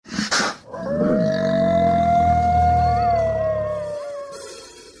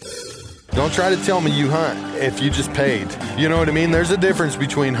Don't try to tell me you hunt if you just paid. You know what I mean? There's a difference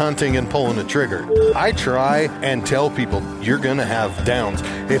between hunting and pulling a trigger. I try and tell people you're going to have downs.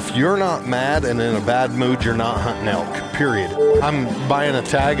 If you're not mad and in a bad mood, you're not hunting elk, period. I'm buying a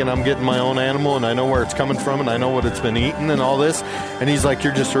tag and I'm getting my own animal and I know where it's coming from and I know what it's been eating and all this. And he's like,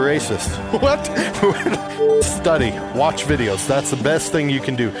 you're just a racist. What? Study, watch videos. That's the best thing you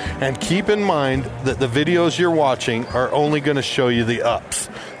can do. And keep in mind that the videos you're watching are only going to show you the ups.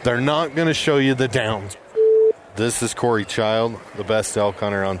 They're not going to show you the downs. This is Corey Child, the best elk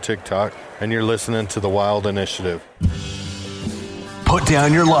hunter on TikTok, and you're listening to The Wild Initiative. Put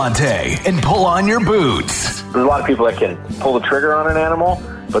down your latte and pull on your boots. There's a lot of people that can pull the trigger on an animal,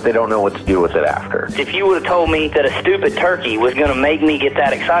 but they don't know what to do with it after. If you would have told me that a stupid turkey was going to make me get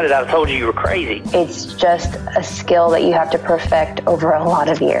that excited, I'd have told you were crazy. It's just a skill that you have to perfect over a lot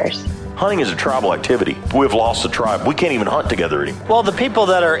of years. Hunting is a tribal activity. We've lost the tribe. We can't even hunt together anymore. Well, the people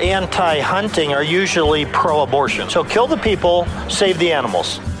that are anti-hunting are usually pro-abortion. So kill the people, save the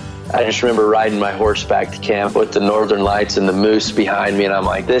animals. I just remember riding my horse back to camp with the northern lights and the moose behind me, and I'm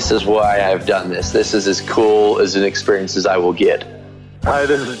like, this is why I've done this. This is as cool as an experience as I will get. Hi,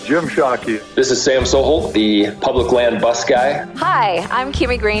 this is Jim Shockey. This is Sam Soholt, the public land bus guy. Hi, I'm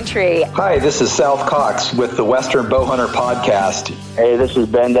Kimmy Greentree. Hi, this is South Cox with the Western Bowhunter Podcast. Hey, this is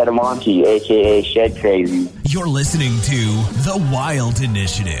Ben Dedamonte, a.k.a. Shed Crazy. You're listening to The Wild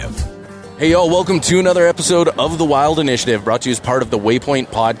Initiative. Hey, y'all, welcome to another episode of The Wild Initiative, brought to you as part of the Waypoint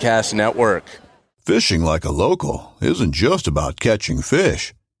Podcast Network. Fishing like a local isn't just about catching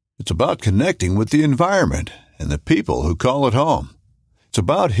fish. It's about connecting with the environment and the people who call it home. It's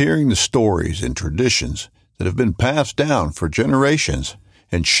about hearing the stories and traditions that have been passed down for generations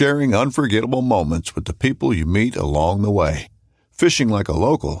and sharing unforgettable moments with the people you meet along the way. Fishing like a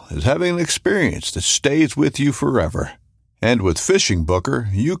local is having an experience that stays with you forever. And with Fishing Booker,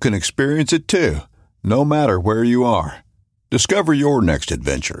 you can experience it too, no matter where you are. Discover your next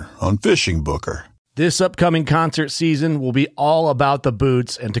adventure on Fishing Booker. This upcoming concert season will be all about the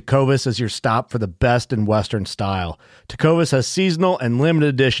boots, and Tecovas is your stop for the best in Western style. Tecovas has seasonal and limited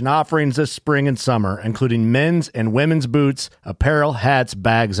edition offerings this spring and summer, including men's and women's boots, apparel, hats,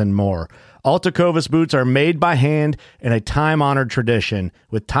 bags, and more. All Tecovas boots are made by hand in a time-honored tradition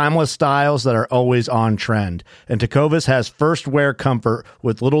with timeless styles that are always on trend. And Tecovas has first wear comfort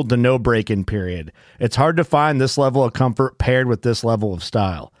with little to no break-in period. It's hard to find this level of comfort paired with this level of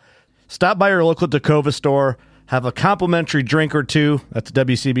style. Stop by your local Tecovas store, have a complimentary drink or two, that's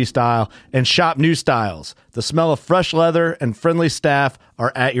WCB style, and shop new styles. The smell of fresh leather and friendly staff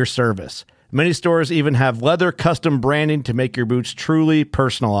are at your service. Many stores even have leather custom branding to make your boots truly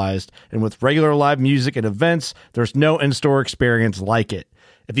personalized. And with regular live music and events, there's no in-store experience like it.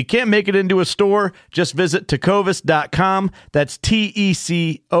 If you can't make it into a store, just visit tecovas.com. That's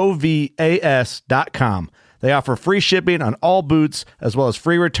TECOVAS.com. They offer free shipping on all boots, as well as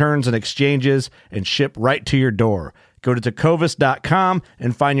free returns and exchanges, and ship right to your door. Go to tecovas.com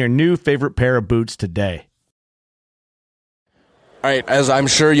and find your new favorite pair of boots today. All right, as I'm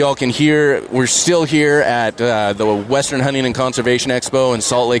sure y'all can hear, we're still here at the Western Hunting and Conservation Expo in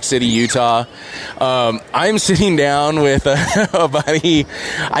Salt Lake City, Utah. I'm sitting down with a buddy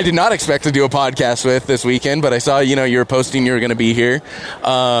I did not expect to do a podcast with this weekend, but I saw, you were posting you were going to be here.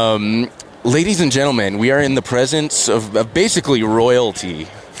 Ladies and gentlemen, we are in the presence of basically royalty.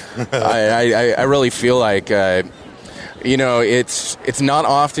 I really feel like, it's not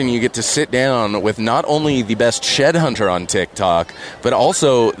often you get to sit down with not only the best shed hunter on TikTok, but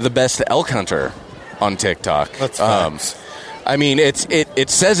also the best elk hunter on TikTok. That's facts. I mean, it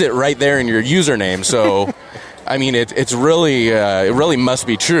says it right there in your username, so I mean, it's really it really must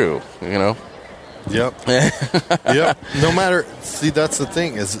be true, Yep. Yep. No matter. See, that's the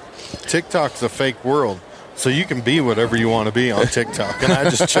thing is. TikTok's a fake world, so you can be whatever you want to be on TikTok, and I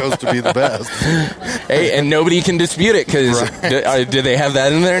just chose to be the best. Hey, and nobody can dispute it, because do they have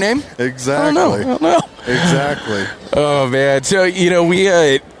that in their name? Exactly. I don't know. Exactly. Oh, man. So, we...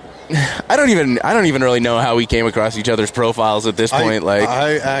 I don't even really know how we came across each other's profiles at this point.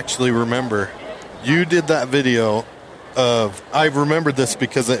 I actually remember you did that video of... I remembered this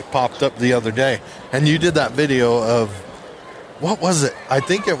because it popped up the other day, and you did that video of... What was it? I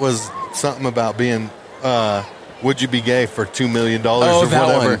think it was something about being, would you be gay for $2 million or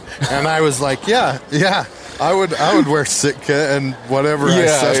whatever? One. And I was like, yeah, I would wear Sitka and whatever I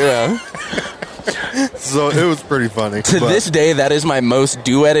said. Yeah. So it was pretty funny. To this day, that is my most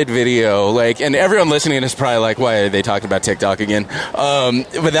duetted video. And everyone listening is probably like, why are they talking about TikTok again?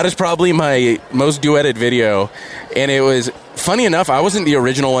 But that is probably my most duetted video. And it was funny enough, I wasn't the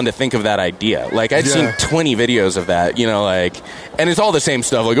original one to think of that idea. Like, I'd seen 20 videos of that, you know, like, and it's all the same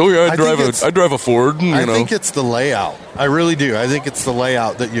stuff. Like, oh yeah, I drive a Ford. I think it's the layout. I really do. I think it's the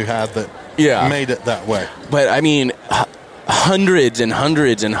layout that you had that made it that way. But I mean, hundreds and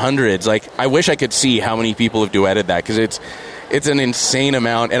hundreds and hundreds. Like, I wish I could see how many people have duetted that, because it's an insane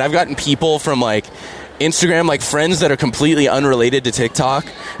amount. And I've gotten people from like Instagram, like friends that are completely unrelated to TikTok,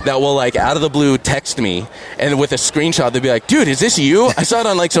 that will like out of the blue text me, and with a screenshot they'll be like, dude, is this you? I saw it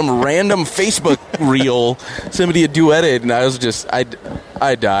on like some random Facebook reel somebody had duetted, and I was just I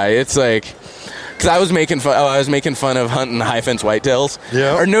die. It's like, because I was making fun of hunting high fence whitetails.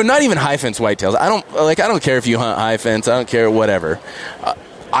 Yeah. Or no, not even high fence whitetails. I don't care if you hunt high fence. I don't care, whatever.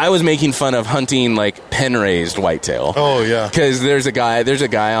 I was making fun of hunting like pen raised whitetail. Oh yeah. Because there's a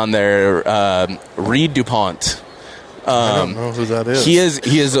guy on there, Reed DuPont. I don't know who that is. He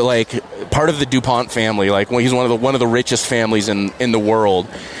is like part of the DuPont family. Like, he's one of the richest families in the world,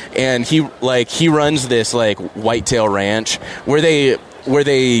 and he runs this like whitetail ranch where they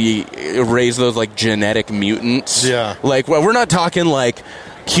raise those like genetic mutants. Yeah. Like, well, we're not talking like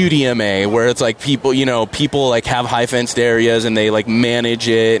QDMA, where it's like people like have high fenced areas and they like manage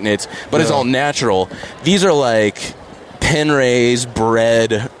it, and it's all natural. These are like pen raised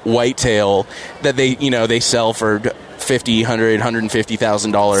bred whitetail that they sell for $50,000, $100,000,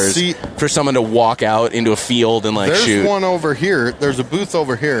 $150,000 for someone to walk out into a field and like shoot. There's one over here. There's a booth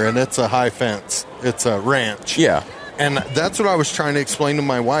over here, and it's a high fence. It's a ranch. Yeah. And that's what I was trying to explain to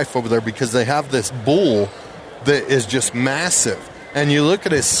my wife over there, because they have this bull that is just massive. And you look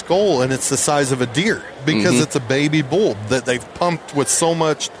at his skull, and it's the size of a deer, because it's a baby bull that they've pumped with so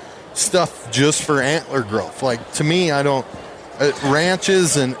much stuff just for antler growth. Like, to me, I don't...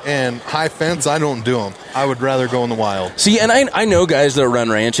 ranches and high fence, I don't do them. I would rather go in the wild. See, and I know guys that run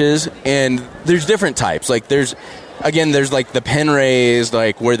ranches, and there's different types. Like, there's like the pen raised,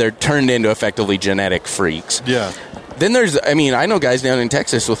 like where they're turned into effectively genetic freaks. Yeah. Then I know guys down in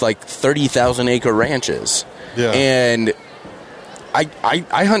Texas with like 30,000 acre ranches. Yeah. And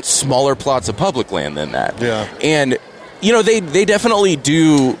I hunt smaller plots of public land than that. Yeah. And, they definitely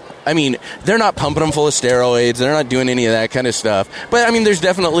do. I mean, they're not pumping them full of steroids. They're not doing any of that kind of stuff. But, I mean, there's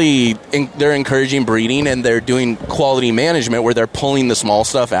definitely, they're encouraging breeding, and they're doing quality management where they're pulling the small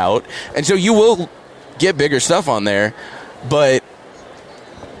stuff out. And so you will get bigger stuff on there. But,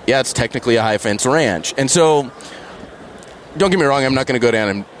 yeah, it's technically a high fence ranch. And so, don't get me wrong, I'm not going to go down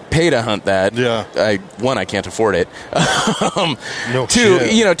and pay to hunt that. Yeah. I can't afford it. No two,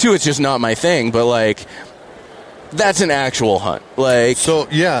 shit. Two, it's just not my thing. But, like... that's an actual hunt. Like, so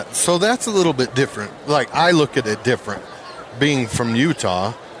that's a little bit different. Like, I look at it different, being from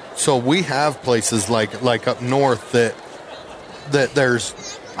Utah. So we have places like up north that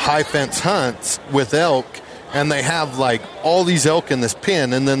there's high fence hunts with elk, and they have like all these elk in this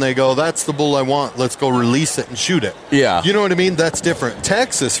pen, and then they go, that's the bull I want, let's go release it and shoot it. Yeah. You know what I mean? That's different.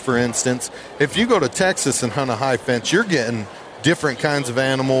 Texas, for instance, if you go to Texas and hunt a high fence, you're getting different kinds of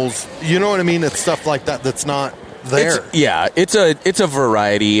animals. You know what I mean? It's stuff like that that's not there. It's a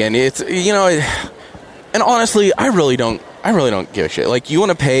variety, and it's, and honestly, I really don't give a shit. Like, you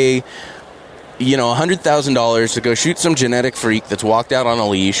want to pay, $100,000 to go shoot some genetic freak that's walked out on a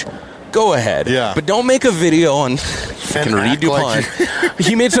leash, go ahead. Yeah. But don't make a video on fucking Reed DuPont.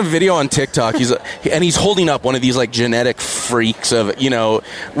 He made some video on TikTok. He's holding up one of these like genetic freaks of,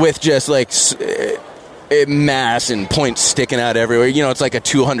 with just like mass and points sticking out everywhere. It's like a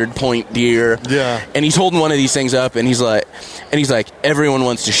 200-point deer. Yeah. And he's holding one of these things up, and he's like, everyone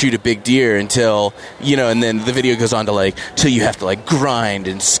wants to shoot a big deer until, and then the video goes on to like, till you have to like grind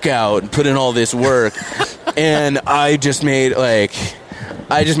and scout and put in all this work. And I just made a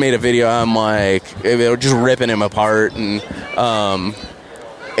video. I'm like, just ripping him apart,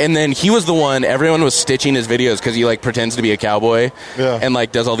 and then he was the one, everyone was stitching his videos because he like pretends to be a cowboy, and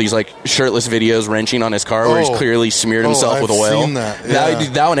like does all these like shirtless videos wrenching on his car where he's clearly smeared himself with oil. Seen that. Yeah.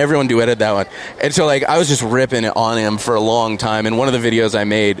 That one, everyone duetted that one. And so like I was just ripping it on him for a long time, and one of the videos I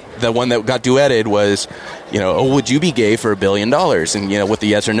made, the one that got duetted was, would you be gay for $1 billion? And with the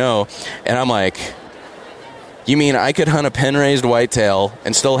yes or no. And I'm like, you mean I could hunt a pen-raised whitetail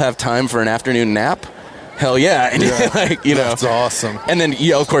and still have time for an afternoon nap? Hell yeah. And that's awesome. And then,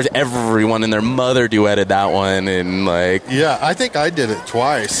 of course, everyone and their mother duetted that one, and like... Yeah, I think I did it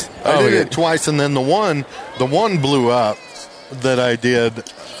twice. I did it twice, and then the one blew up that I did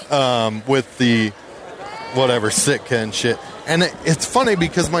with the whatever, Sitka and shit. And it's funny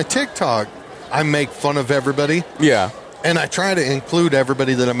because my TikTok, I make fun of everybody. Yeah. And I try to include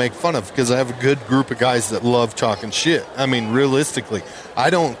everybody that I make fun of, because I have a good group of guys that love talking shit. I mean, realistically, I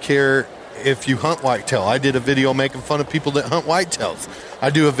don't care if you hunt whitetail. I did a video making fun of people that hunt whitetails. I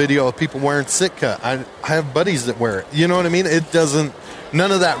do a video of people wearing Sitka. I have buddies that wear it. You know what I mean? It doesn't,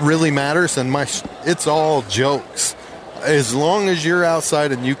 none of that really matters, and it's all jokes. As long as you're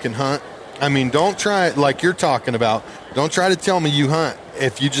outside and you can hunt, I mean, don't try, like you're talking about, don't try to tell me you hunt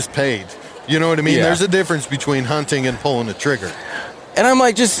if you just paid. You know what I mean? Yeah. There's a difference between hunting and pulling a trigger. And I'm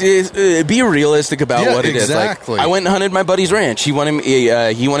like, just be realistic about what it exactly. is. Like, I went and hunted my buddy's ranch. He wanted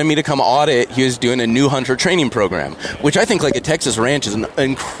me to come audit. He was doing a new hunter training program, which I think, like, a Texas ranch is an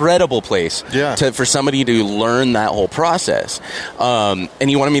incredible place for somebody to learn that whole process. And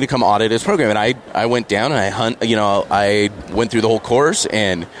he wanted me to come audit his program. And I went down and I went through the whole course,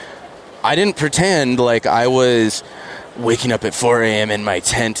 and I didn't pretend like I was waking up at 4 a.m. in my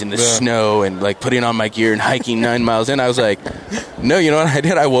tent in the snow and, like, putting on my gear and hiking 9 miles in. I was like, no, you know what I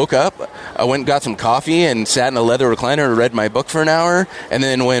did? I woke up, I went and got some coffee and sat in a leather recliner and read my book for an hour. And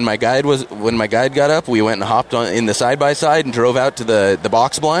then when my guide got up, we went and hopped on in the side-by-side and drove out to the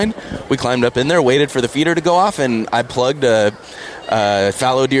box blind. We climbed up in there, waited for the feeder to go off, and I plugged a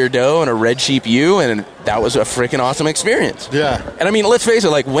fallow deer doe and a red sheep ewe, and that was a freaking awesome experience. Yeah. And I mean, let's face it,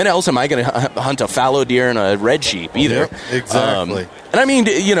 like, when else am I going to hunt a fallow deer and a red sheep either? Yep, exactly. And I mean,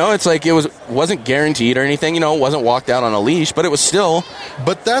 it's like it wasn't guaranteed or anything, it wasn't walked out on a leash, but it was still.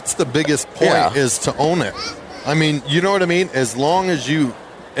 But that's the biggest point, is to own it. I mean, you know what I mean? As long as you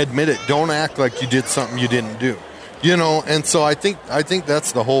admit it, don't act like you did something you didn't do. And so I think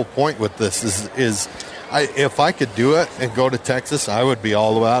that's the whole point with this is if I could do it and go to Texas, I would be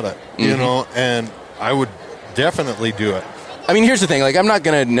all about it, and I would definitely do it. I mean, here's the thing. Like, I'm not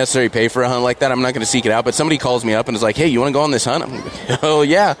going to necessarily pay for a hunt like that. I'm not going to seek it out. But somebody calls me up and is like, hey, you want to go on this hunt? I'm like, oh,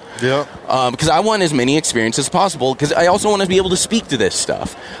 yeah. Yeah. Because I want as many experiences as possible, because I also want to be able to speak to this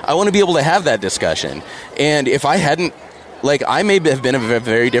stuff. I want to be able to have that discussion. And if I hadn't, like, I may have been of a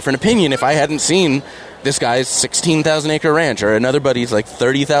very different opinion if I hadn't seen this guy's 16,000-acre ranch or another buddy's, like,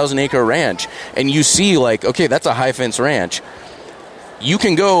 30,000-acre ranch. And you see, like, okay, that's a high-fence ranch. You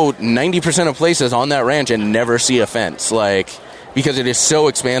can go 90% of places on that ranch and never see a fence, like, because it is so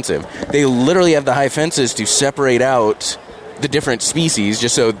expansive. They literally have the high fences to separate out the different species,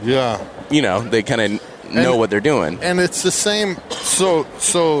 just so they kind of know what they're doing. And it's the same. So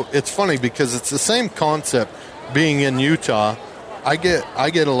it's funny because it's the same concept. Being in Utah, I get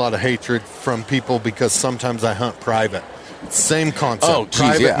a lot of hatred from people because sometimes I hunt private. Same concept,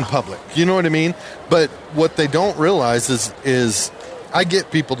 private and public. You know what I mean? But what they don't realize is I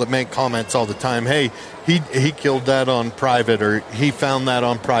get people that make comments all the time. Hey, he killed that on private, or he found that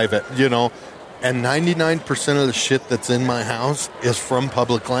on private, And 99% of the shit that's in my house is from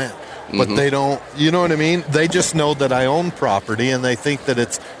public land. But they don't, you know what I mean? They just know that I own property, and they think that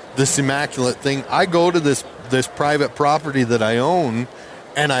it's this immaculate thing. I go to this private property that I own,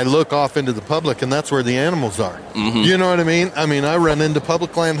 and I look off into the public, and that's where the animals are. You know what I mean? I mean, I run into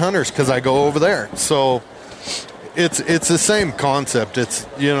public land hunters because I go over there. So it's the same concept. It's,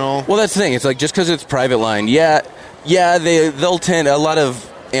 Well, that's the thing. It's like, just because it's private line, they'll tend, a lot of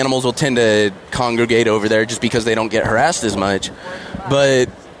animals will tend to congregate over there just because they don't get harassed as much. But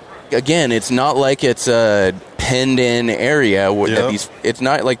again, it's not like it's a penned-in area where it's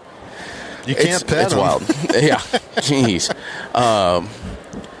not like you can't pet it's them. Wild. Yeah, jeez.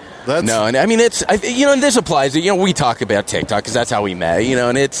 No, and I mean, and this applies. We talk about TikTok because that's how we met.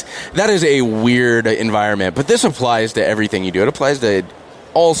 And that is a weird environment. But this applies to everything you do. It applies to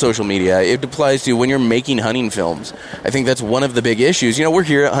all social media. It applies to when you're making hunting films. I think that's one of the big issues. We're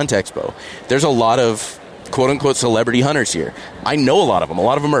here at Hunt Expo. There's a lot of quote-unquote celebrity hunters here. I know a lot of them. A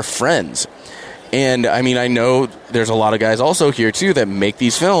lot of them are friends. And, I mean, I know there's a lot of guys also here, too, that make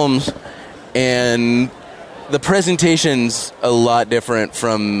these films. And the presentation's a lot different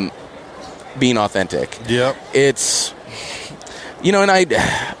from being authentic. Yep. It's, and I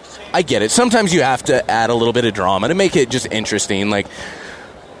get it. Sometimes you have to add a little bit of drama to make it just interesting. Like,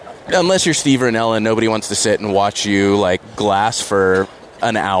 unless you're Steve Rinella and nobody wants to sit and watch you, like, glass for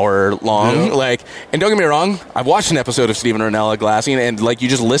an hour long. Yeah. Like, and don't get me wrong, I've watched an episode of Steven Rinella glassing, and, like, you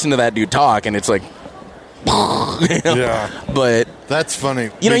just listen to that dude talk, and it's like, Yeah. But that's funny.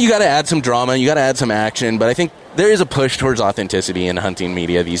 You got to add some drama, you got to add some action, but I think there is a push towards authenticity in hunting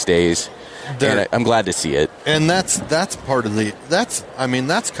media these days. And I'm glad to see it. And that's part of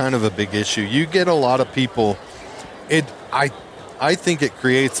that's kind of a big issue. You get a lot of people, I think it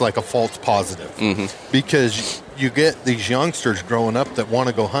creates like a false positive because you get these youngsters growing up that want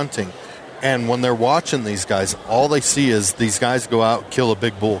to go hunting, and when they're watching these guys, all they see is these guys go out, kill a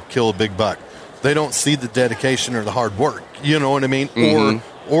big bull, kill a big buck. They don't see the dedication or the hard work. You know what I mean?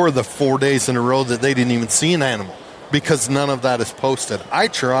 Or the 4 days in a row that they didn't even see an animal because none of that is posted. I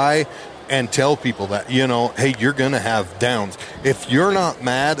try and tell people that, hey, you're going to have downs. If you're not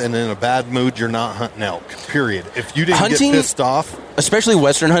mad and in a bad mood, you're not hunting elk, period. If you didn't get pissed off. Especially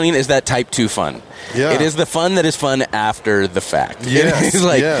Western hunting is that type 2 fun. Yeah. It is the fun that is fun after the fact. Yes, it's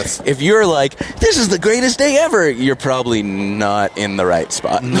like, yes. If you're like, this is the greatest day ever, you're probably not in the right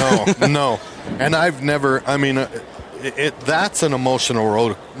spot. No. And I've never, that's an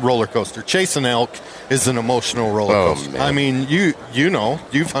emotional roller coaster. Chasing elk is an emotional roller coaster. Man. I mean,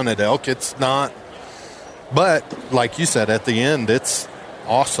 you've hunted elk. It's not, but like you said, at the end, it's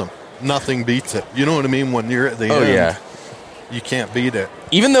awesome. Nothing beats it. You know what I mean? When you're at the end, yeah. You can't beat it.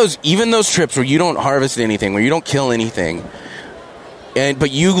 Even those trips where you don't harvest anything, where you don't kill anything,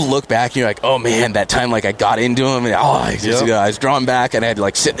 but you look back and you're like, oh man, that time like I got into him and I was drawn back and I had to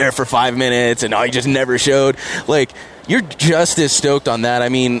like sit there for 5 minutes and he just never showed. Like, you're just as stoked on that. I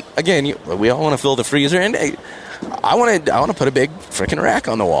mean, again, we all want to fill the freezer, and I want to put a big freaking rack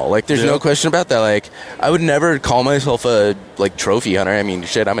on the wall. Like, there's no question about that. Like, I would never call myself a trophy hunter. I mean,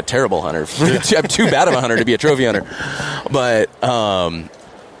 shit, I'm a terrible hunter. I'm too bad of a hunter to be a trophy hunter. But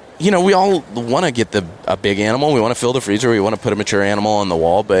we all want to get a big animal. We want to fill the freezer. We want to put a mature animal on the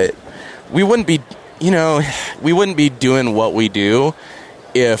wall. But we wouldn't be doing what we do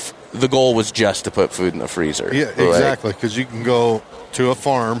if the goal was just to put food in the freezer. Yeah, exactly. Because you can go to a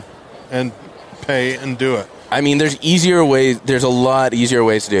farm and pay and do it. I mean, there's easier ways. There's a lot easier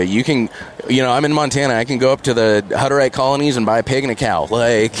ways to do it. You can, I'm in Montana. I can go up to the Hutterite colonies and buy a pig and a cow.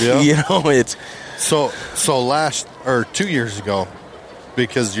 It's so 2 years ago,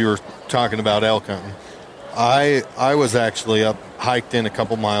 because you were talking about elk hunting, I was actually up, hiked in a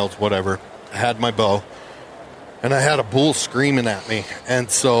couple miles, whatever, had my bow, and I had a bull screaming at me.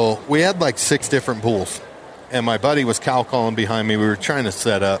 And so we had like 6 different bulls, and my buddy was cow calling behind me. We were trying to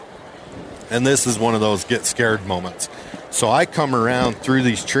set up. And this is one of those get scared moments. So I come around through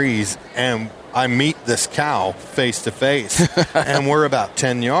these trees, and I meet this cow face to face, and we're about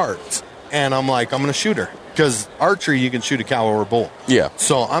 10 yards. And I'm like, I'm going to shoot her. Because archery, you can shoot a cow or a bull. Yeah.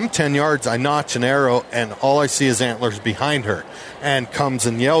 So I'm 10 yards, I notch an arrow, and all I see is antlers behind her. And comes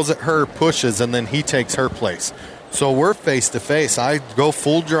and yells at her, pushes, and then he takes her place. So we're face to face. I go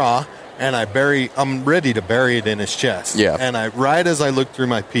full draw. And I'm ready to bury it in his chest. Yeah. And right as I look through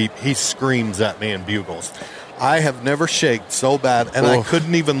my peep, he screams at me and bugles. I have never shaked so bad, and I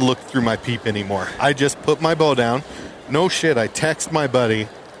couldn't even look through my peep anymore. I just put my bow down. No shit, I text my buddy,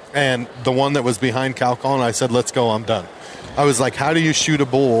 and the one that was behind cow calling, I said, let's go, I'm done. I was like, how do you shoot a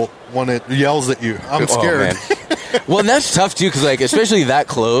bull when it yells at you? I'm scared. Well, and that's tough, too, because, especially that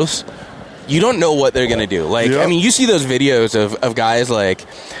close, you don't know what they're going to do. I mean, you see those videos of guys,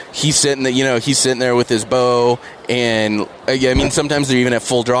 he's sitting there with his bow, and, sometimes they're even at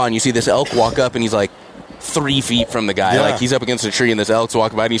full draw, and you see this elk walk up, and he's, 3 feet from the guy. Yeah. He's up against a tree, and this elk's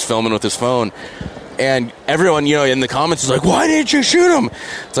walking by, and he's filming with his phone. And everyone, in the comments is like, why didn't you shoot him?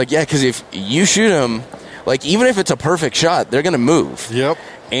 It's like, yeah, because if you shoot him, even if it's a perfect shot, they're going to move. Yep.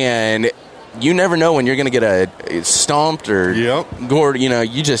 And you never know when you're going to get a stomped or gored,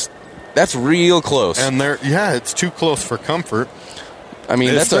 that's real close. And it's too close for comfort. I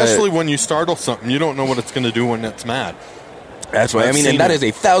mean, especially when you startle something, you don't know what it's going to do when it's mad. That's why. And that is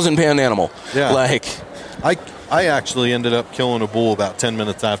a 1,000-pound animal. Yeah. I actually ended up killing a bull about 10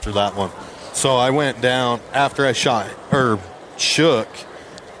 minutes after that one. So I went down after I shook.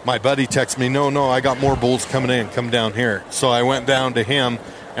 My buddy texted me, no, I got more bulls coming in. Come down here. So I went down to him,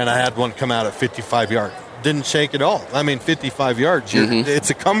 and I had one come out at 55 yards. Didn't shake at all. I mean, 55 yards, it's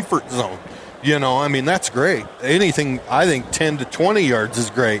a comfort zone. That's great. Anything, I think 10 to 20 yards is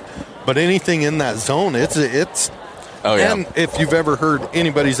great. But anything in that zone, it's oh, yeah. And if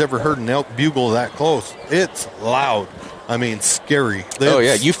anybody's ever heard an elk bugle that close, it's loud. I mean, scary.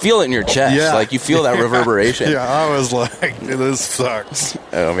 You feel it in your chest. Yeah. You feel that reverberation. Yeah, I was like, this sucks.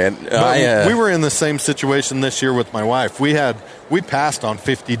 Oh, man. We were in the same situation this year with my wife. We passed on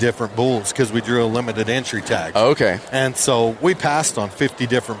 50 different bulls because we drew a limited entry tag. Oh, okay. And so we passed on 50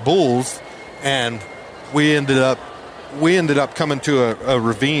 different bulls, and we ended up coming to a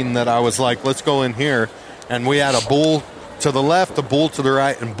ravine that I was like, let's go in here. And we had a bull to the left, a bull to the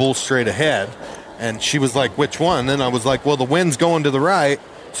right, and bull straight ahead. And she was like, which one? And I was like, well, the wind's going to the right,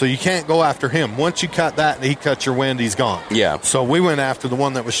 so you can't go after him. Once you cut that and he cuts your wind, he's gone. Yeah. So we went after the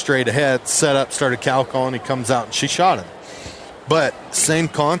one that was straight ahead, set up, started cow calling. He comes out, and she shot him. But same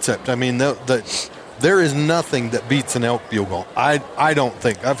concept. I mean, there is nothing that beats an elk bugle. I don't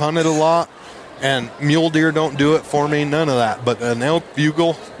think. I've hunted a lot, and mule deer don't do it for me, none of that. But an elk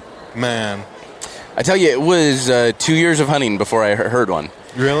bugle, man. I tell you, it was 2 years of hunting before I heard one.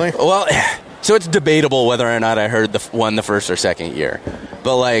 Really? Well, So it's debatable whether or not I heard one the first or second year.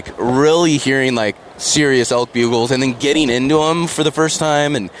 But, like, really hearing, like, serious elk bugles and then getting into them for the first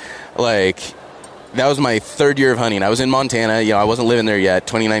time. And, like, that was my third year of hunting. I was in Montana. You know, I wasn't living there yet.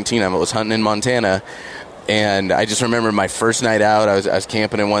 2019, I was hunting in Montana. And I just remember my first night out, I was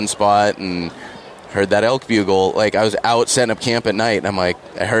camping in one spot and heard that elk bugle. Like, I was out setting up camp at night, and I'm like,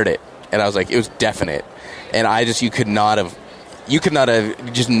 I heard it. And I was like, it was definite. And you could not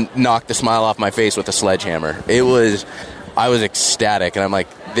have just knocked the smile off my face with a sledgehammer. I was ecstatic, and I'm like,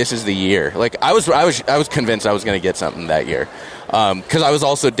 this is the year. Like, I was convinced I was going to get something that year, because I was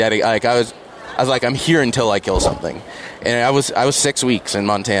also dedicated. Like, I was like, I'm here until I kill something. And I was 6 weeks in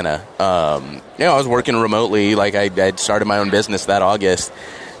Montana. You know, I was working remotely. Like, I'd started my own business that August,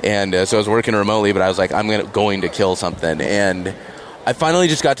 and so I was working remotely. But I was like, I'm going to kill something, and I finally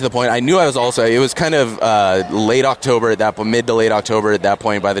just got to the point. I knew I was also. It was kind of late October at that point, mid to late October at that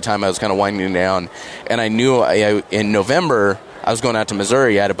point. By the time I was kind of winding down, and I knew in November I was going out to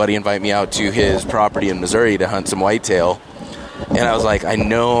Missouri. I had a buddy invite me out to his property in Missouri to hunt some whitetail, and I was like, I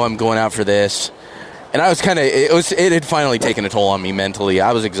know I'm going out for this. And I was kind of. It had finally taken a toll on me mentally.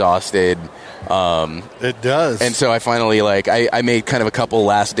 I was exhausted. It does. And so I finally I made kind of a couple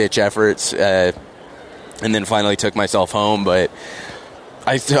last ditch efforts, and then finally took myself home, but.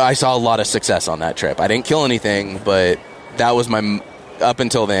 I saw a lot of success on that trip. I didn't kill anything, but that was up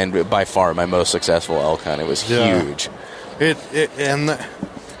until then, by far, my most successful elk hunt. It was huge.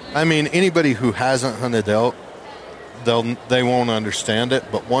 I mean, anybody who hasn't hunted elk, they won't understand it.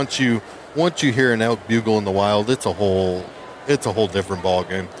 But once you hear an elk bugle in the wild, it's a whole different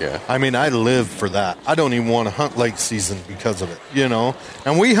ballgame. Yeah. I mean, I live for that. I don't even want to hunt late season because of it, you know.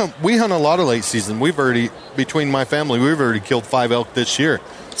 And we hunt a lot of late season. Between my family, we've already killed 5 elk this year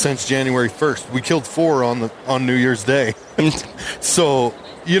since January 1st. We killed 4 on New Year's Day. So,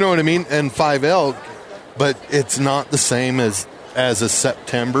 you know what I mean? And 5 elk, but it's not the same as a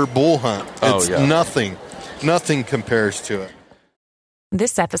September bull hunt. It's nothing compares to it.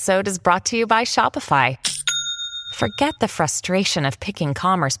 This episode is brought to you by Shopify. Forget the frustration of picking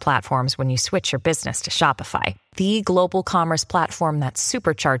commerce platforms when you switch your business to Shopify, the global commerce platform that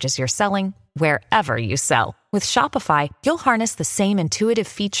supercharges your selling wherever you sell. With Shopify, you'll harness the same intuitive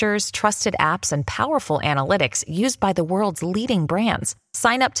features, trusted apps, and powerful analytics used by the world's leading brands.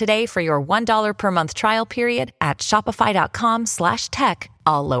 Sign up today for your $1 per month trial period at shopify.com/tech,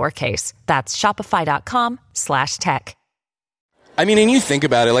 all lowercase. That's shopify.com/tech. I mean, and you think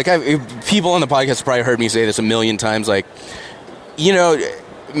about it, like, people on the podcast have probably heard me say this a million times, like, you know,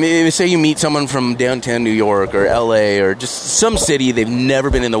 say you meet someone from downtown New York or L.A. or just some city, they've never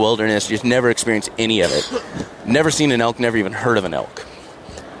been in the wilderness, just never experienced any of it, never seen an elk, never even heard of an elk,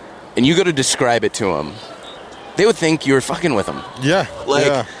 and you go to describe it to them, they would think you were fucking with them. Yeah.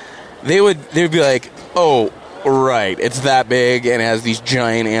 Like, they would be like, oh, right, it's that big and has these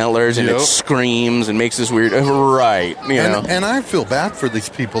giant antlers and it screams and makes this weird, right, you know. And I feel bad for these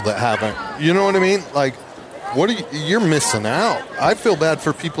people that haven't, you know what I mean? Like, you're missing out. I feel bad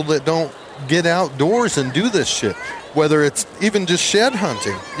for people that don't get outdoors and do this shit, whether it's even just shed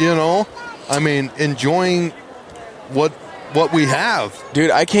hunting, you know. I mean, enjoying what we have.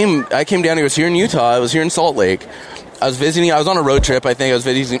 Dude, I came down here. I was here in Utah. I was here in Salt Lake. I was on a road trip, I think. I was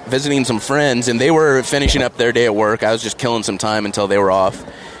visiting some friends, and they were finishing up their day at work. I was just killing some time until they were off.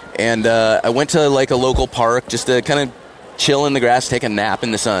 And I went to, like, a local park just to kind of chill in the grass, take a nap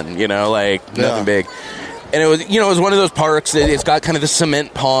in the sun, you know, like, nothing big. And it was one of those parks that it's got kind of the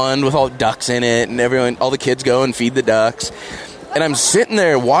cement pond with all ducks in it, and all the kids go and feed the ducks. And I'm sitting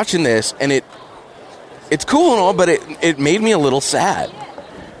there watching this, and it's cool and all, but it made me a little sad.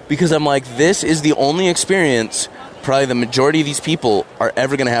 Because I'm like, this is the only experience probably the majority of these people are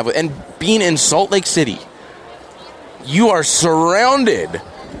ever going to have. And being in Salt Lake City, you are surrounded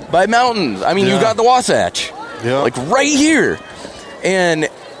by mountains. I mean, you've got the Wasatch, like right here. And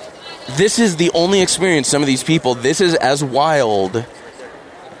this is the only experience some of these people, this is as wild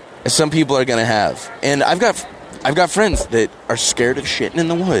as some people are going to have. And I've got friends that are scared of shitting in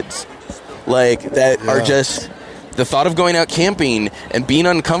the woods. Like, that are just... The thought of going out camping and being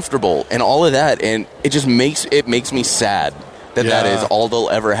uncomfortable and all of that, and it makes me sad that is all they'll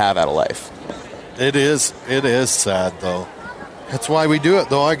ever have out of life. It is sad, though. That's why we do it,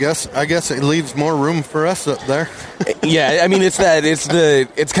 though. I guess it leaves more room for us up there. Yeah, I mean, it's kind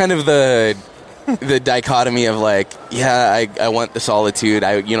of the dichotomy of, like, I want the solitude.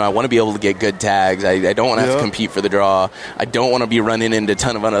 I want to be able to get good tags. I don't want to have to compete for the draw. I don't want to be running into a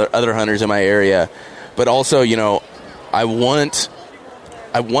ton of other hunters in my area. But also, you know, I want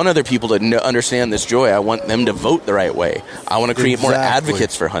I want other people to understand this joy. I want them to vote the right way. I want to create more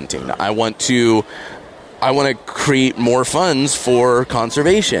advocates for hunting. I want to create more funds for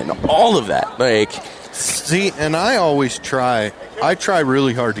conservation. All of that. Like, see, and I try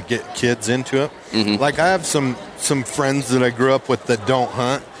really hard to get kids into it. Mm-hmm. Like, I have some friends that I grew up with that don't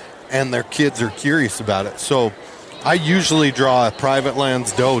hunt, and their kids are curious about it. So I usually draw a private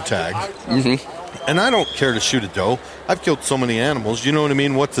lands doe tag. Mm-hmm. And I don't care to shoot a doe. I've killed so many animals. You know what I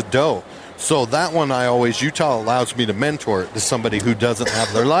mean? What's a doe? So that one Utah allows me to mentor it to somebody who doesn't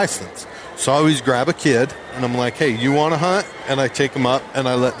have their license. So I always grab a kid, and I'm like, hey, you want to hunt? And I take them up, and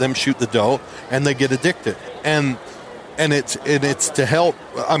I let them shoot the doe, and they get addicted. And it's to help,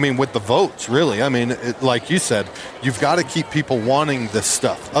 I mean, with the votes, really. I mean, like you said, you've got to keep people wanting this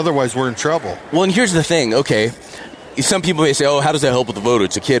stuff. Otherwise, we're in trouble. Well, and here's the thing. Okay, some people may say, oh, how does that help with the vote?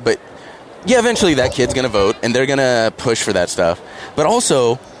 It's a kid. But, yeah, eventually that kid's going to vote, and they're going to push for that stuff. But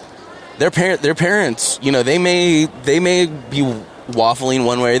also, their parents, you know, they may be waffling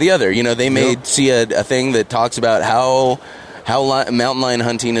one way or the other. You know, they may see a thing that talks about how mountain lion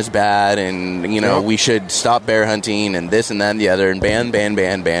hunting is bad, and, you know, we should stop bear hunting, and this and that and the other, and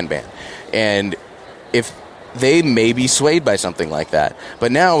ban. And if they may be swayed by something like that.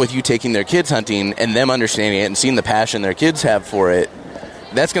 But now with you taking their kids hunting and them understanding it and seeing the passion their kids have for it,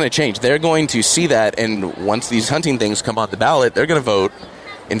 that's going to change. They're going to see that, and once these hunting things come on the ballot, they're going to vote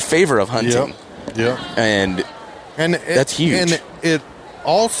in favor of hunting. And that's huge. And it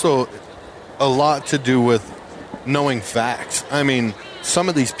also a lot to do with knowing facts. I mean, some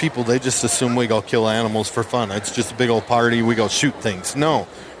of these people, they just assume we go kill animals for fun. It's just a big old party. We go shoot things. No.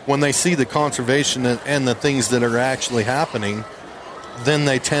 When they see the conservation and the things that are actually happening, then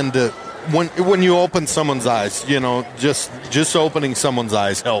they tend to, when you open someone's eyes, you know, just opening someone's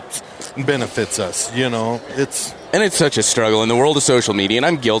eyes helps and benefits us, you know. And it's such a struggle in the world of social media, and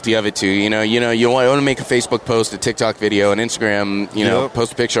I'm guilty of it too. You want to make a Facebook post, a TikTok video, an Instagram,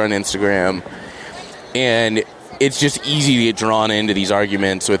 post a picture on Instagram, and it's just easy to get drawn into these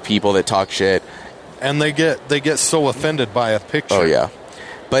arguments with people that talk shit. And they get so offended by a picture. Oh yeah.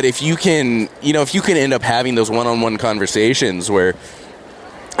 But if you can end up having those one-on-one conversations where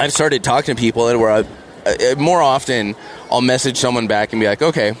I've started talking to people and where more often I'll message someone back and be like,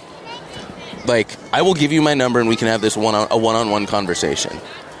 okay, like, I will give you my number and we can have this one-on-one conversation.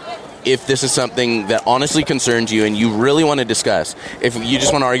 If this is something that honestly concerns you and you really want to discuss, if you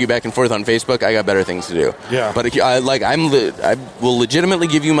just want to argue back and forth on Facebook, I got better things to do. Yeah. But I will legitimately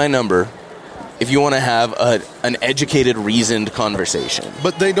give you my number if you want to have an educated, reasoned conversation.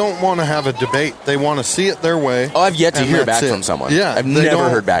 But they don't want to have a debate. They want to see it their way. Oh, I've yet to hear back from someone. Yeah. I've never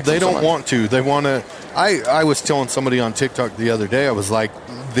heard back from someone. They don't want to. They want to. I was telling somebody on TikTok the other day, I was like,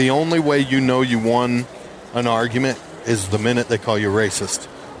 the only way you know you won an argument is the minute they call you racist.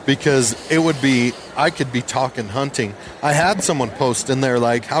 Because I could be talking hunting. I had someone post in there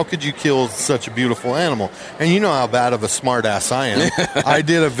like, how could you kill such a beautiful animal? And you know how bad of a smart ass I am. I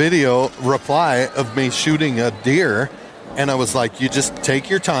did a video reply of me shooting a deer, and I was like, you just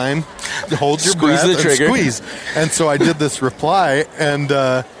take your time, hold your breath, and squeeze. And so I did this reply,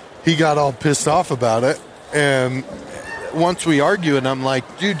 and he got all pissed off about it. And once we argue, and I'm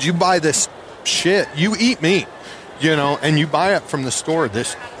like, dude, you buy this shit, you eat meat. You know, and you buy it from the store,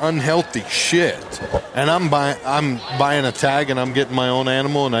 this unhealthy shit. And I'm buying a tag, and I'm getting my own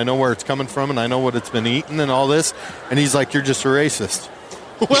animal, and I know where it's coming from, and I know what it's been eating and all this. And he's like, you're just a racist.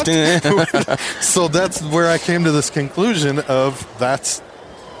 What? So that's where I came to this conclusion of that's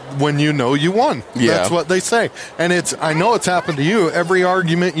when you know you won. Yeah. That's what they say. And I know it's happened to you. Every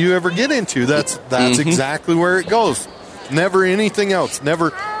argument you ever get into, that's exactly where it goes. Never anything else.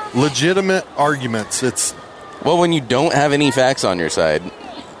 Never legitimate arguments. Well, when you don't have any facts on your side,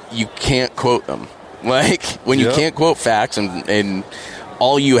 you can't quote them. Like, when you can't quote facts and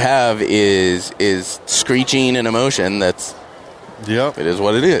all you have is screeching and emotion, it is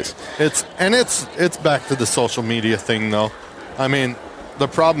what it is. It's back to the social media thing, though. I mean, the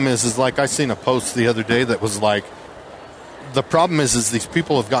problem is like I seen a post the other day that was like, the problem is these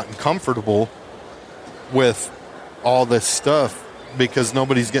people have gotten comfortable with all this stuff because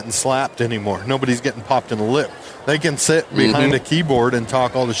nobody's getting slapped anymore. Nobody's getting popped in the lip. They can sit behind a keyboard and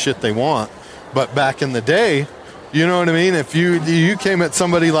talk all the shit they want. But back in the day, You know what I mean? If you came at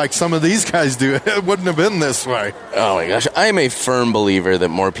somebody like some of these guys do, it wouldn't have been this way. Oh my gosh, I'm a firm believer that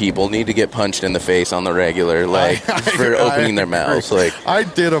more people need to get punched in the face on the regular, for opening their mouths. Like, I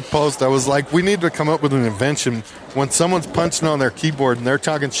did a post. I was like, we need to come up with an invention. When someone's punching on their keyboard and they're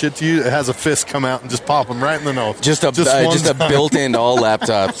talking shit to you, it has a fist come out and just pop them right in the nose. Just a built-in to all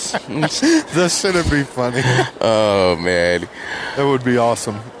laptops. This shouldn't be funny. Oh man, that would be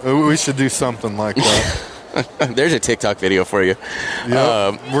awesome. We should do something like that. There's a TikTok video for you.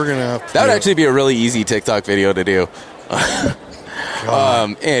 Yeah, we're gonna have to that would actually be a really easy TikTok video to do.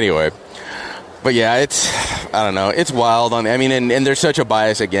 Anyway, but yeah, I don't know, it's wild. And there's such a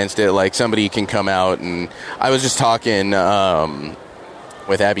bias against it. Like, somebody can come out, and I was just talking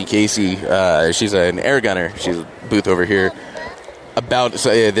with Abby Casey. She's an air gunner. She's a booth over here. About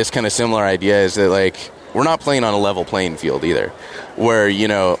this kind of similar idea is that, like, we're not playing on a level playing field either, where, you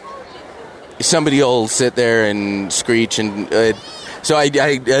know, somebody will sit there and screech. And so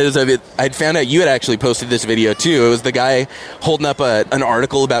I'd found out you had actually posted this video too. It was the guy holding up an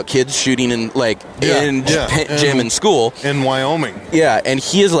article about kids shooting in gym in school in Wyoming. Yeah, and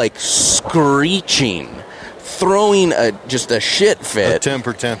he is like screeching, throwing just a shit fit, a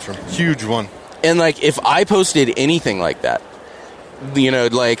temper tantrum, huge one. And like, if I posted anything like that, you know,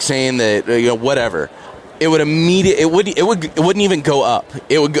 like saying that, you know, whatever, it would it wouldn't even go up.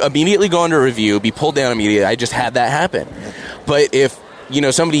 It would immediately go under review, be pulled down immediately. I just had that happen. But if, you know,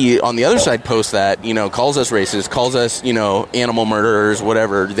 somebody on the other side posts that, you know, calls us racist, calls us, you know, animal murderers,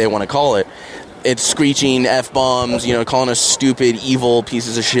 whatever they want to call it, it's screeching F-bombs, you know, calling us stupid, evil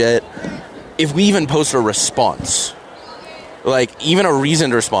pieces of shit. If we even post a response, like even a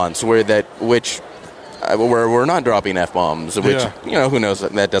reasoned response where we're not dropping F-bombs, which, you know, who knows,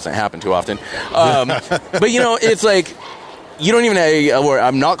 that doesn't happen too often. But, you know, it's like, you don't even,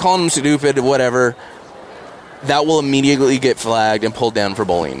 I'm not calling them stupid, whatever. That will immediately get flagged and pulled down for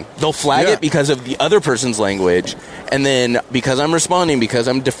bullying. They'll flag it because of the other person's language, and then because I'm responding, because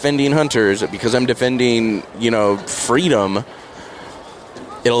I'm defending hunters, because I'm defending, you know, freedom,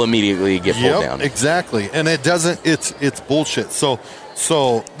 it'll immediately get pulled down. Exactly. And it doesn't, it's bullshit. So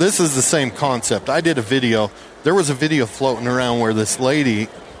this is the same concept. I did a video. There was a video floating around where this lady,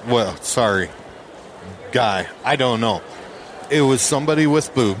 guy, I don't know. It was somebody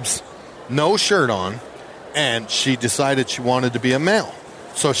with boobs, no shirt on, and she decided she wanted to be a male.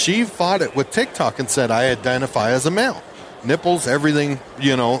 So she fought it with TikTok and said, I identify as a male. Nipples, everything,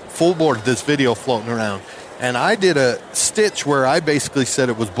 you know, full board, this video floating around. And I did a stitch where I basically said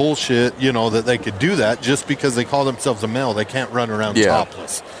it was bullshit, you know, that they could do that just because they call themselves a male. They can't run around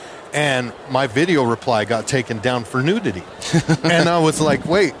topless. And my video reply got taken down for nudity. And I was like,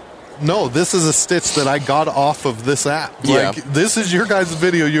 wait, no, this is a stitch that I got off of this app. Like, this is your guys'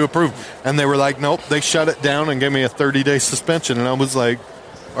 video you approved. And they were like, nope, they shut it down and gave me a 30-day suspension. And I was like,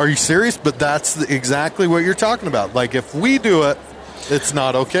 are you serious? But that's exactly what you're talking about. Like, if we do it, it's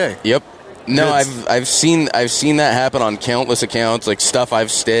not okay. Yep. No, I've seen that happen on countless accounts, like stuff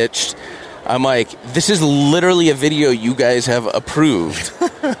I've stitched. I'm like, this is literally a video you guys have approved.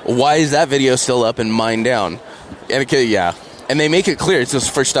 Why is that video still up and mine down? And and they make it clear it's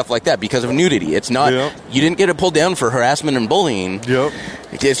just for stuff like that because of nudity. It's not, you didn't get it pulled down for harassment and bullying. Yep.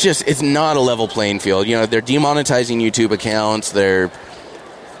 It's not a level playing field. You know, they're demonetizing YouTube accounts. They're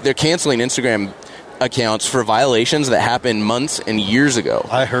canceling Instagram accounts for violations that happened months and years ago.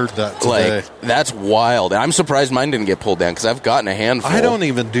 I heard that today. Like, that's wild. And I'm surprised mine didn't get pulled down because I've gotten a handful. I don't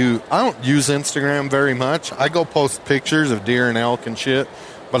use Instagram very much. I go post pictures of deer and elk and shit,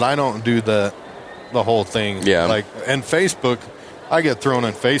 but I don't do the whole thing. Yeah. Like, and Facebook, I get thrown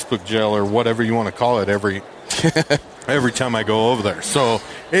in Facebook jail or whatever you want to call it every time I go over there. So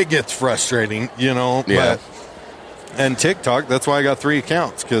it gets frustrating, you know. Yeah. And TikTok, that's why I got 3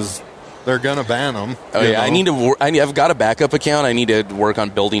 accounts, because they're gonna ban them. Oh yeah, know? I've got a backup account. I need to work on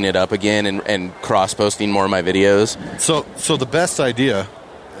building it up again and cross posting more of my videos. So the best idea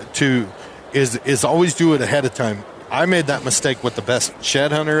is always do it ahead of time. I made that mistake with the Best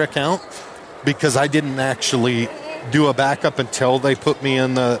Shed Hunter account because I didn't actually do a backup until they put me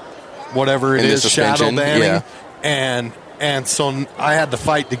in the whatever it is, shadow banning, and so I had to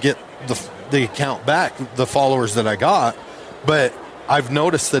fight to get the account back, the followers that I got, but I've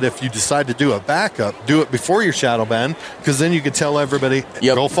noticed that if you decide to do a backup, do it before your shadow ban, because then you can tell everybody,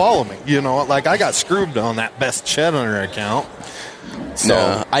 go follow me. You know, like I got screwed on that Best Shed Hunter account. So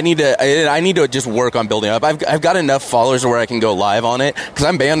no, I need to just work on building up. I've got enough followers where I can go live on it because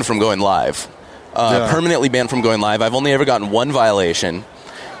I'm banned from going live, permanently banned from going live. I've only ever gotten one violation,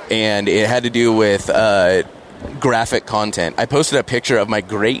 and it had to do with graphic content. I posted a picture of my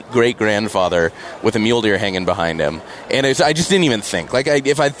great-great-grandfather with a mule deer hanging behind him. And I just didn't even think. Like,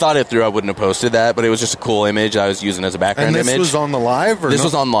 if I thought it through, I wouldn't have posted that, but it was just a cool image I was using as a background image. And this was on the live? This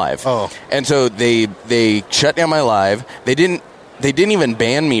was on live. Oh. And so they shut down my live. They didn't even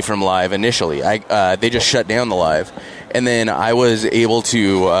ban me from live initially. They just shut down the live. And then I was able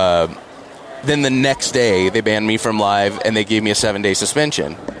to... then the next day, they banned me from live, and they gave me a 7-day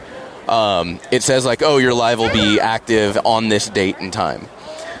suspension. It says, like, oh, your live will be active on this date and time.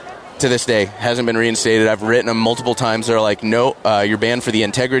 To this day, hasn't been reinstated. I've written them multiple times. They're like, no, you're banned for the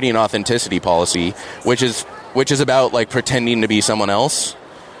integrity and authenticity policy, which is about, like, pretending to be someone else,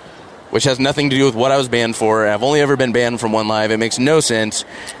 which has nothing to do with what I was banned for. I've only ever been banned from one live. It makes no sense.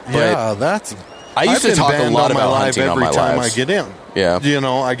 But yeah, I used to talk a lot about hunting on my lives. Every time I get in. Yeah. You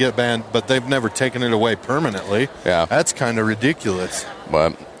know, I get banned, but they've never taken it away permanently. Yeah. That's kind of ridiculous.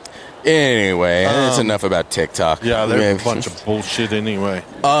 But anyway, that's enough about TikTok. Yeah, they're a bunch of bullshit anyway.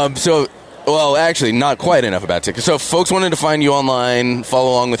 Well, actually, not quite enough about TikTok. So, if folks wanted to find you online,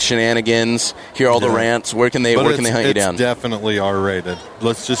 follow along with shenanigans, hear all the rants, where can they hunt you down? It's definitely R-rated.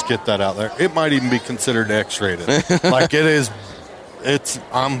 Let's just get that out there. It might even be considered X-rated. Like, it is.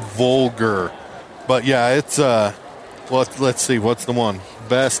 I'm vulgar. But, yeah, it's, let's see, what's the one?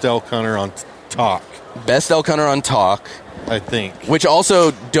 Best elk hunter on Talk. Best elk hunter on Talk. I think. Which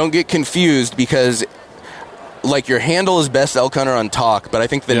also, don't get confused, because, like, your handle is Best Elk Hunter on Talk, but I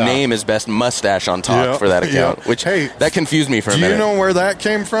think the name is Best Mustache on Talk for that account, which, that confused me for a minute. Do you know where that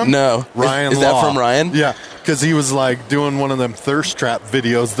came from? No. Ryan Is that from Ryan? Yeah, because he was, like, doing one of them thirst trap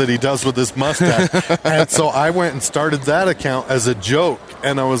videos that he does with his mustache. And so I went and started that account as a joke.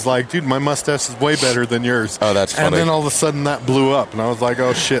 And I was like, dude, my mustache is way better than yours. Oh, that's funny. And then all of a sudden that blew up. And I was like,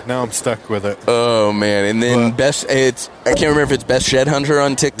 oh, shit, now I'm stuck with it. Oh, man. And then I can't remember if it's Best Shed Hunter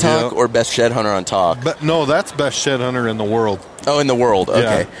on TikTok or Best Shed Hunter on Talk. But no, that's Best Shed Hunter in the world. Oh, in the world.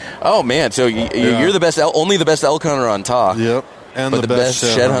 Okay. Yeah. Oh, man. So you're the best, only the best elk hunter on Talk. Yep. And but the best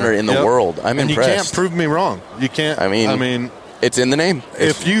shed hunter in the world. I'm impressed. You can't prove me wrong. You can't. I mean, it's in the name.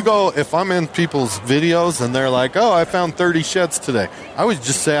 If I'm in people's videos and they're like, oh, I found 30 sheds today, I would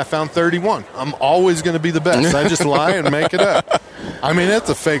just say I found 31. I'm always going to be the best. I just lie and make it up. I mean, it's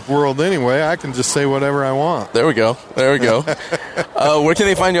a fake world anyway. I can just say whatever I want. There we go. Where can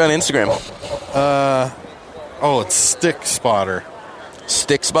they find you on Instagram? It's Stick Spotter.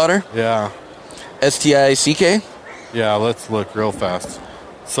 Stick Spotter? Yeah. STICK? Yeah, let's look real fast.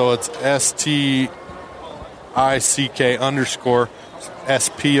 So it's STICK _SPOTTER.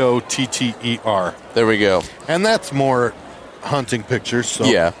 There we go. And that's more hunting pictures, so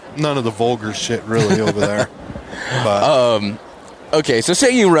none of the vulgar shit really over there. But okay, so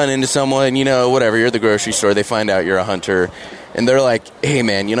say you run into someone, whatever, you're at the grocery store, they find out you're a hunter, and they're like, hey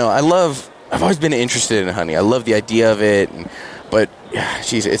man, I've always been interested in hunting. I love the idea of it, but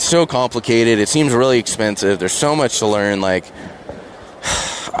geez, it's so complicated. It seems really expensive. There's so much to learn. Like,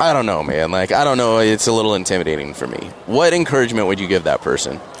 I don't know, man. Like, I don't know. It's a little intimidating for me. What encouragement would you give that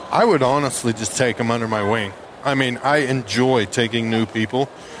person? I would honestly just take them under my wing. I mean, I enjoy taking new people.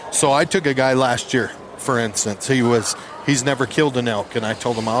 So I took a guy last year, for instance. He's never killed an elk, and I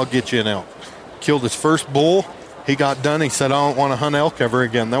told him, I'll get you an elk. Killed his first bull. He got done. He said, I don't want to hunt elk ever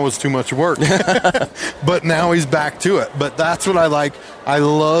again. That was too much work. But now he's back to it. But that's what I like. I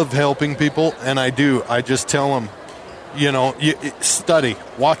love helping people, and I do. I just tell them, study,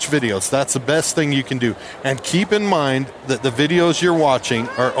 watch videos. That's the best thing you can do. And keep in mind that the videos you're watching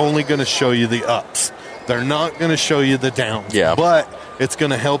are only going to show you the ups. They're not going to show you the downs. Yeah. But it's going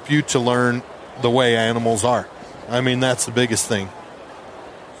to help you to learn the way animals are. I mean, that's the biggest thing.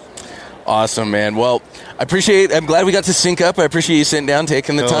 Awesome, man. Well, I'm glad we got to sync up. I appreciate you sitting down,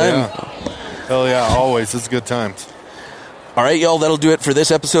 taking the time. Hell yeah, always. It's good times. All right, y'all, that'll do it for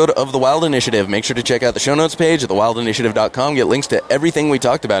this episode of The Wild Initiative. Make sure to check out the show notes page at thewildinitiative.com. Get links to everything we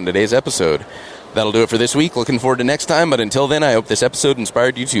talked about in today's episode. That'll do it for this week. Looking forward to next time. But until then, I hope this episode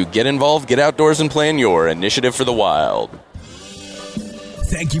inspired you to get involved, get outdoors, and plan your initiative for the wild.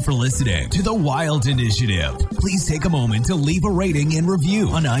 Thank you for listening to The Wild Initiative. Please take a moment to leave a rating and review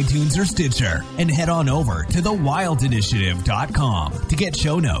on iTunes or Stitcher. And head on over to thewildinitiative.com to get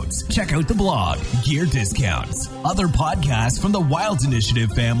show notes, check out the blog, gear discounts, other podcasts from the Wild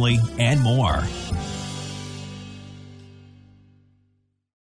Initiative family, and more.